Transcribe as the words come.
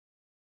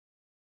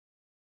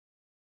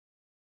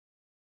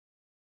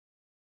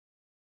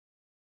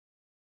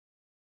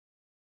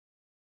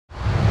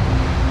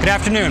Good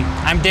afternoon.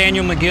 I'm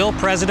Daniel McGill,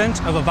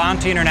 President of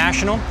Avanti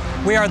International.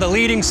 We are the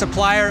leading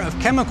supplier of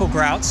chemical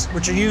grouts,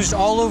 which are used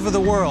all over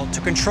the world to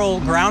control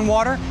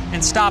groundwater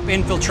and stop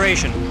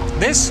infiltration.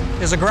 This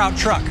is a grout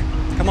truck.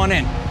 Come on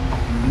in.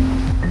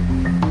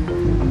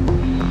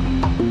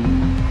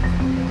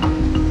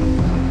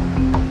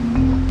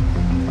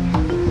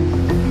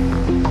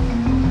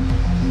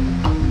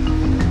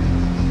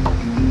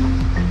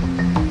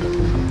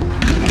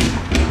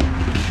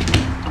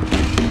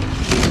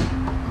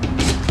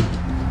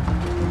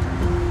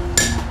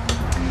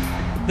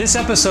 This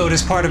episode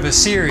is part of a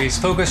series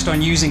focused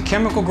on using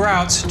chemical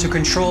grouts to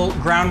control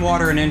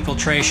groundwater and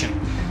infiltration.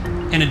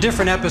 In a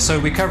different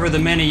episode, we cover the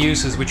many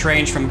uses which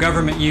range from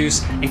government use,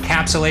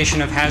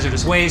 encapsulation of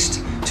hazardous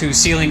waste, to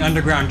sealing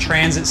underground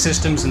transit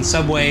systems and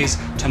subways,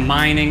 to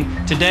mining.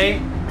 Today,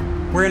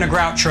 we're in a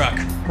grout truck.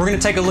 We're going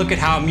to take a look at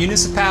how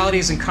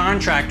municipalities and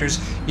contractors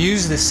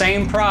use the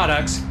same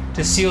products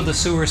to seal the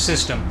sewer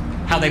system.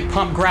 How they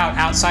pump grout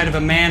outside of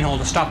a manhole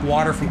to stop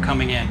water from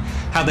coming in,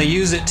 how they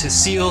use it to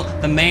seal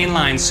the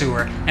mainline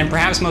sewer, and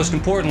perhaps most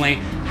importantly,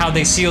 how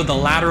they seal the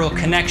lateral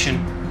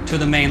connection to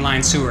the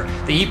mainline sewer.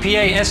 The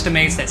EPA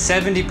estimates that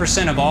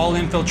 70% of all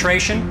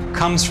infiltration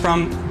comes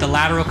from the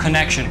lateral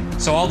connection.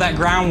 So all that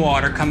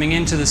groundwater coming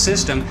into the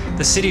system,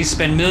 the cities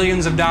spend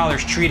millions of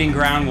dollars treating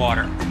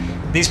groundwater.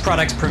 These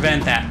products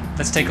prevent that.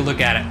 Let's take a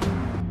look at it.